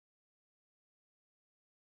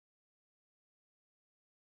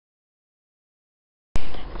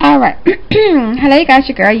Alright, hello you guys,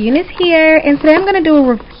 your girl Eunice here, and today I'm going to do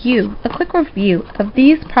a quick review of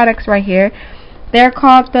these products right here. They're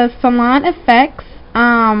called the Salon Effects.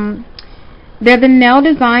 They're the nail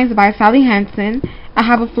designs by Sally Hansen. I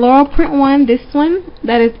have a floral print one, this one,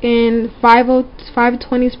 that is in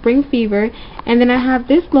 520 Spring Fever, and then I have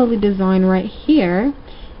this lovely design right here,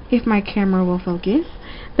 if my camera will focus,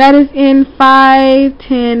 that is in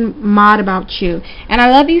 510 Mod About You. And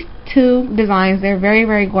I love these two designs. They're very,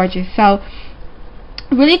 very gorgeous. So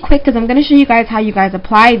really quick, because I'm going to show you guys how you guys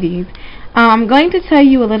apply these, I'm going to tell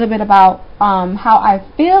you a little bit about how I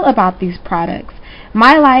feel about these products,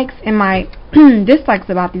 my likes and my dislikes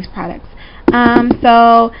about these products.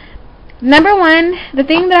 So number one, the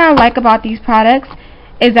thing that I like about these products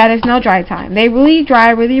is that there's no dry time. They really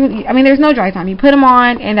dry really, I mean, there's no dry time. You put them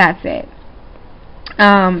on and that's it.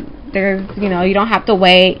 There's, you don't have to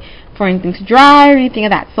wait for anything to dry or anything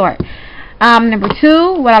of that sort. Number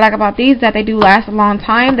two, what I like about these is that they do last a long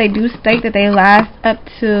time. They do state that they last up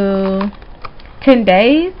to 10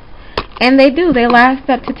 days. And they do. They last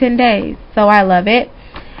up to 10 days. So I love it.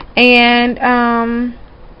 And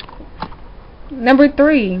number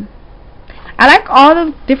three, I like all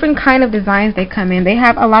the different kind of designs they come in. They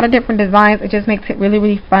have a lot of different designs. It just makes it really,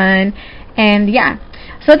 really fun. And yeah.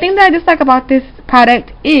 So the thing that I dislike about this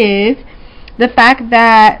product is the fact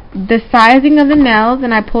that the sizing of the nails,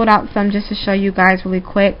 and I pulled out some just to show you guys really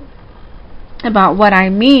quick about what I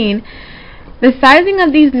mean. The sizing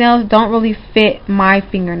of these nails don't really fit my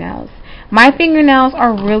fingernails. My fingernails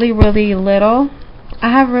are really, really little.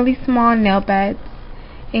 I have really small nail beds,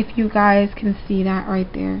 if you guys can see that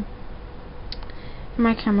right there.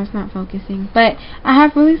 My camera's not focusing, but I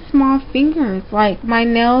have really small fingers. Like, my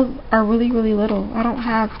nails are really, really little. I don't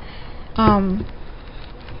have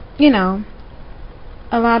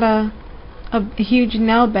a lot of huge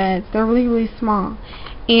nail beds. They're really, really small.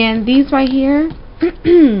 And these right here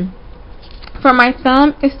for my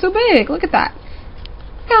thumb is too big. Look at that.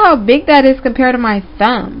 Look at how big that is compared to my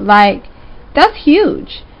thumb. Like, that's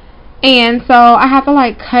huge. And so I have to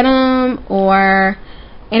like cut them,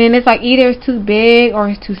 and then it's like either it's too big or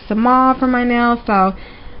it's too small for my nails. So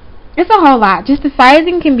it's a whole lot. Just the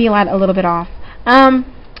sizing can be a little bit off.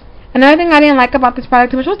 Another thing I didn't like about this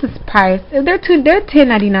product too much was this price. They're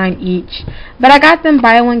 $10.99 each, but I got them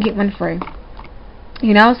buy one get one free. So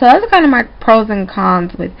those are kind of my pros and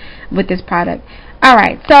cons with this product. All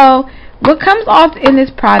right, so what comes off in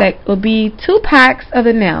this product will be 2 packs of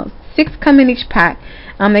the nails. 6 come in each pack.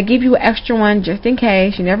 They give you an extra one just in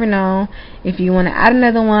case. You never know if you want to add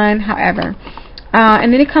another one. However,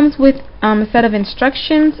 and then it comes with a set of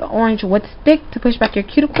instructions, orange wood stick to push back your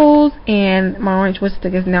cuticles, and my orange wood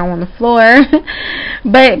stick is now on the floor.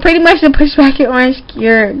 But pretty much to push back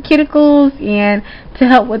your cuticles and to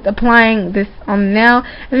help with applying this on the nail.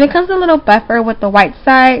 And it comes with a little buffer with the white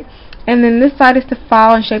side. And then this side is to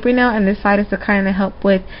file and shape your nail, and this side is to kind of help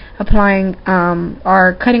with applying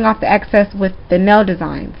or cutting off the excess with the nail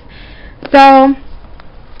designs. So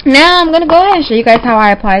now I'm going to go ahead and show you guys how I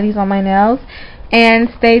apply these on my nails. And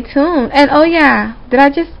stay tuned. And oh yeah, did I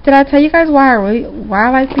tell you guys why I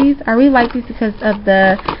like these? I really like these because of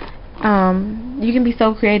the you can be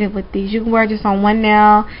so creative with these. You can wear it just on one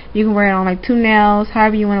nail, you can wear it on like 2 nails,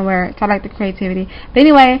 however you want to wear it. So I like the creativity. But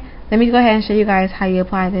anyway, let me go ahead and show you guys how you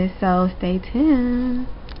apply this, so stay tuned.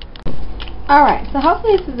 Alright, so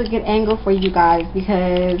hopefully this is a good angle for you guys,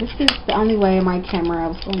 because this is the only way my camera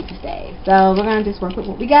was going to stay. So we're going to just work with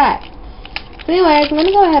what we got. So anyways, I'm going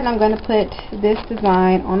to go ahead and I'm going to put this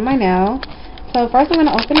design on my nail. So first I'm going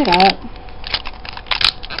to open it up.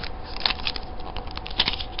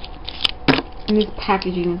 And this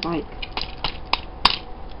packaging is like...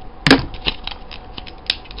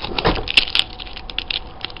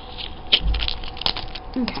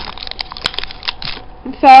 Okay.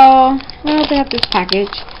 So I'm going to open up this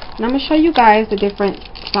package, and I'm going to show you guys the different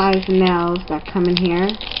size nails that come in here.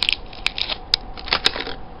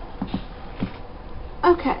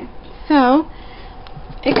 Okay, so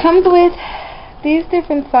it comes with these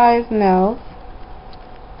different size nails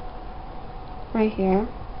right here.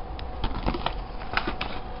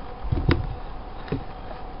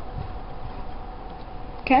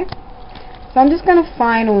 Okay, so I'm just going to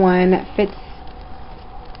find one that fits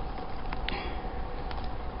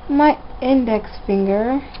my index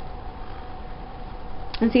finger.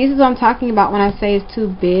 And see, this is what I'm talking about when I say it's too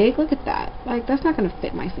big. Look at that. Like, that's not going to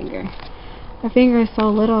fit my finger. My finger is so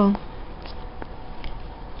little.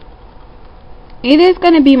 It is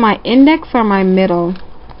going to be my index or my middle.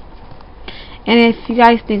 And if you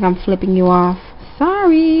guys think I'm flipping you off,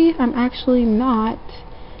 sorry, I'm actually not.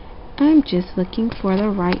 I'm just looking for the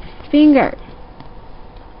right finger.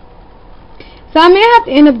 So I may have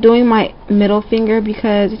to end up doing my middle finger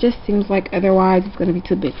because it just seems like otherwise it's going to be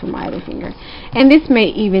too big for my other finger. And this may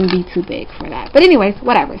even be too big for that. But anyways,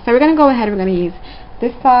 whatever. So we're going to go ahead and we're going to use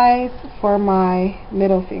this size for my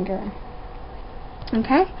middle finger.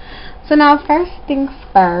 Okay? So now first things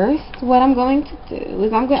first, what I'm going to do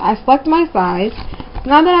is I select my size.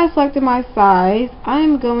 Now that I selected my size,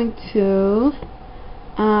 I'm going to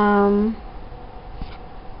I'm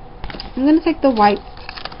going to take the white.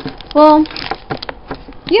 Well,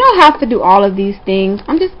 you don't have to do all of these things.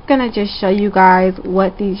 I'm just gonna show you guys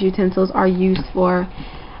what these utensils are used for.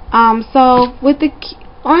 So with the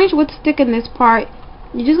orange wood stick in this part,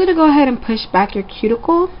 you're just gonna go ahead and push back your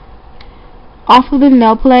cuticle off of the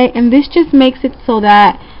nail plate, and this just makes it so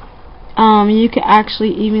that you can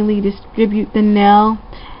actually evenly distribute the nail.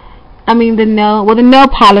 the nail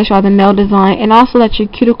polish or the nail design, and also that your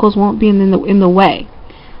cuticles won't be in the way.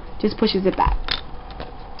 Just pushes it back.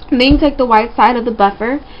 And then you take the white side of the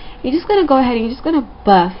buffer. You're just going to go ahead and you're just going to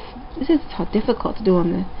buff. This is so difficult to do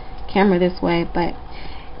on the camera this way, but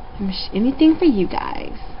anything for you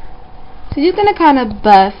guys. So you're going to kind of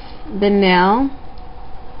buff the nail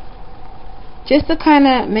just to kind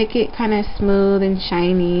of make it kind of smooth and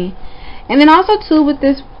shiny. And then also too, with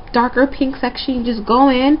this darker pink section, you just go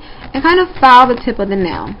in and kind of file the tip of the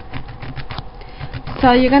nail.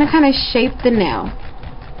 So you're going to kind of shape the nail.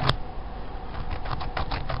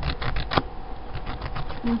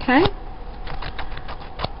 Okay.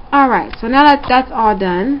 Alright, so now that's all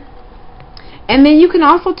done. And then you can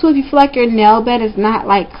also too, if you feel like your nail bed is not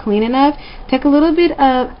like clean enough, take a little bit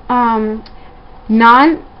of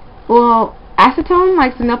acetone,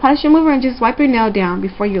 like the nail polish remover, and just wipe your nail down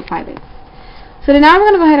before you apply this. So then now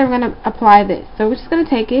we're going to go ahead and we're going to apply this. So we're just going to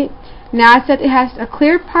take it. Now I said it has a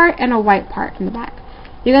clear part and a white part in the back.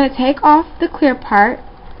 You're going to take off the clear part,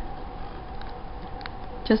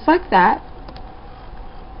 just like that.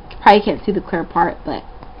 Probably can't see the clear part, but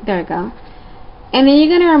there we go. And then you're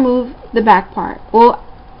going to remove the back part. Well,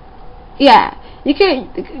 yeah, you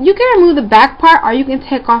can remove the back part, or you can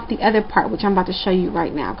take off the other part, which I'm about to show you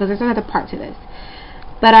right now, because there's another part to this.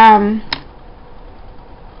 But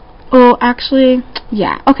well, actually,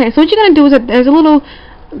 yeah. Okay, so what you're going to do is that there's a little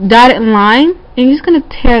dotted line, and you're just going to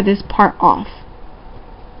tear this part off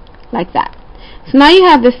like that. So now you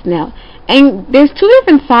have this nail. And there's two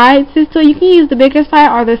different sides, so you can use the bigger side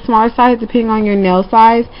or the smaller side depending on your nail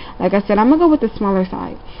size. Like I said, I'm going to go with the smaller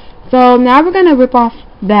side. So now we're going to rip off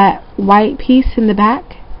that white piece in the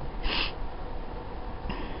back.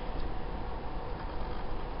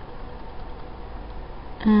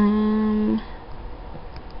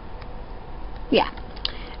 Yeah.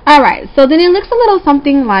 Alright, so then it looks a little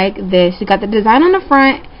something like this. You got the design on the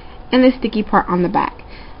front and the sticky part on the back.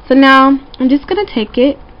 So now I'm just going to take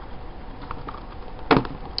it,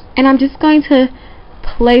 and I'm just going to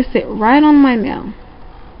place it right on my nail.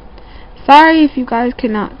 Sorry if you guys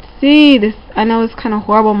cannot see this. I know it's kind of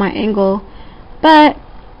horrible, my angle, but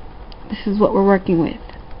this is what we're working with.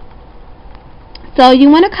 So you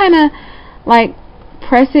want to kind of like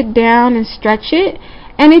press it down and stretch it.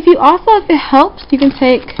 And if it helps, you can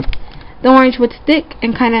take the orange wood stick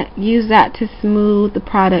and kind of use that to smooth the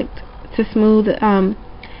product, to smooth the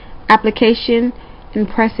application, and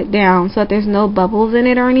press it down so that there's no bubbles in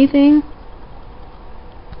it or anything.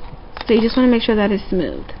 So you just want to make sure that it's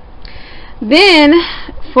smooth. Then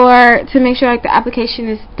to make sure like the application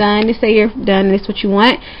is done, to say you're done and it's what you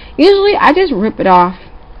want, usually I just rip it off.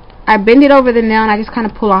 I bend it over the nail and I just kind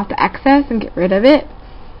of pull off the excess and get rid of it.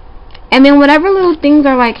 And then whatever little things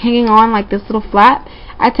are like hanging on, like this little flap,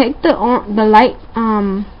 I take the light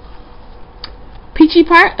peachy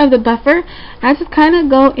part of the buffer, and I just kind of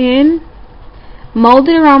go in, mold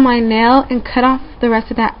it around my nail, and cut off the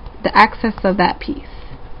rest of the excess of that piece.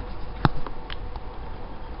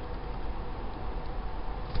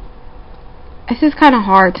 This is kind of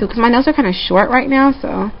hard too because my nails are kind of short right now,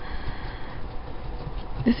 so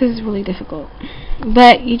this is really difficult.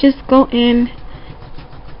 But you just go in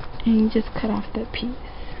and you just cut off that piece.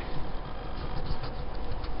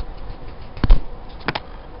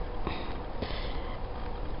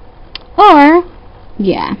 Or,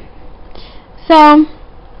 yeah. So,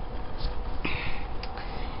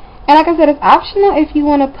 and like I said, it's optional if you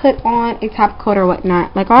want to put on a top coat or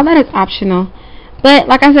whatnot. Like, all that is optional. But,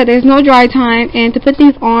 like I said, there's no dry time, and to put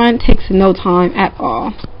these on takes no time at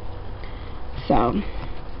all. So,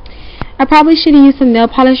 I probably should have used some nail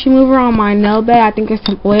polish remover on my nail bed. I think there's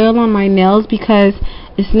some oil on my nails because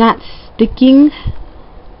it's not sticking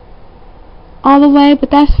all the way,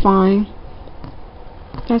 but that's fine.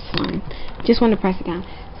 That's fine. Just want to press it down.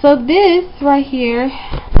 So this right here,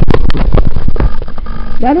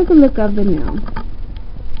 that is the look of the nail.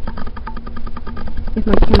 If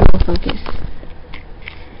my camera will focus.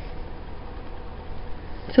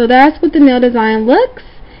 So that's what the nail design looks.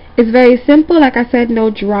 It's very simple. Like I said, no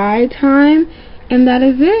dry time. And that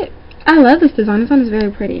is it. I love this design. This one is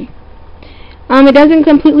very pretty. It doesn't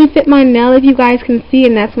completely fit my nail, if you guys can see,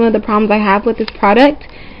 and that's one of the problems I have with this product.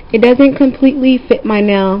 It doesn't completely fit my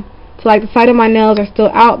nail. So like the side of my nails are still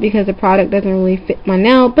out because the product doesn't really fit my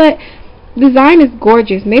nail. But the design is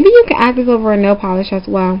gorgeous. Maybe you can add this over a nail polish as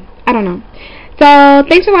well. I don't know. So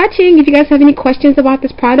thanks for watching. If you guys have any questions about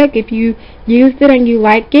this product, if you used it and you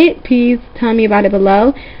like it, please tell me about it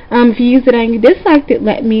below. If you used it and you disliked it,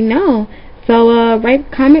 let me know. So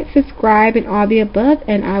rate, comment, subscribe, and all the above,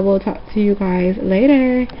 and I will talk to you guys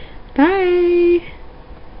later. Bye.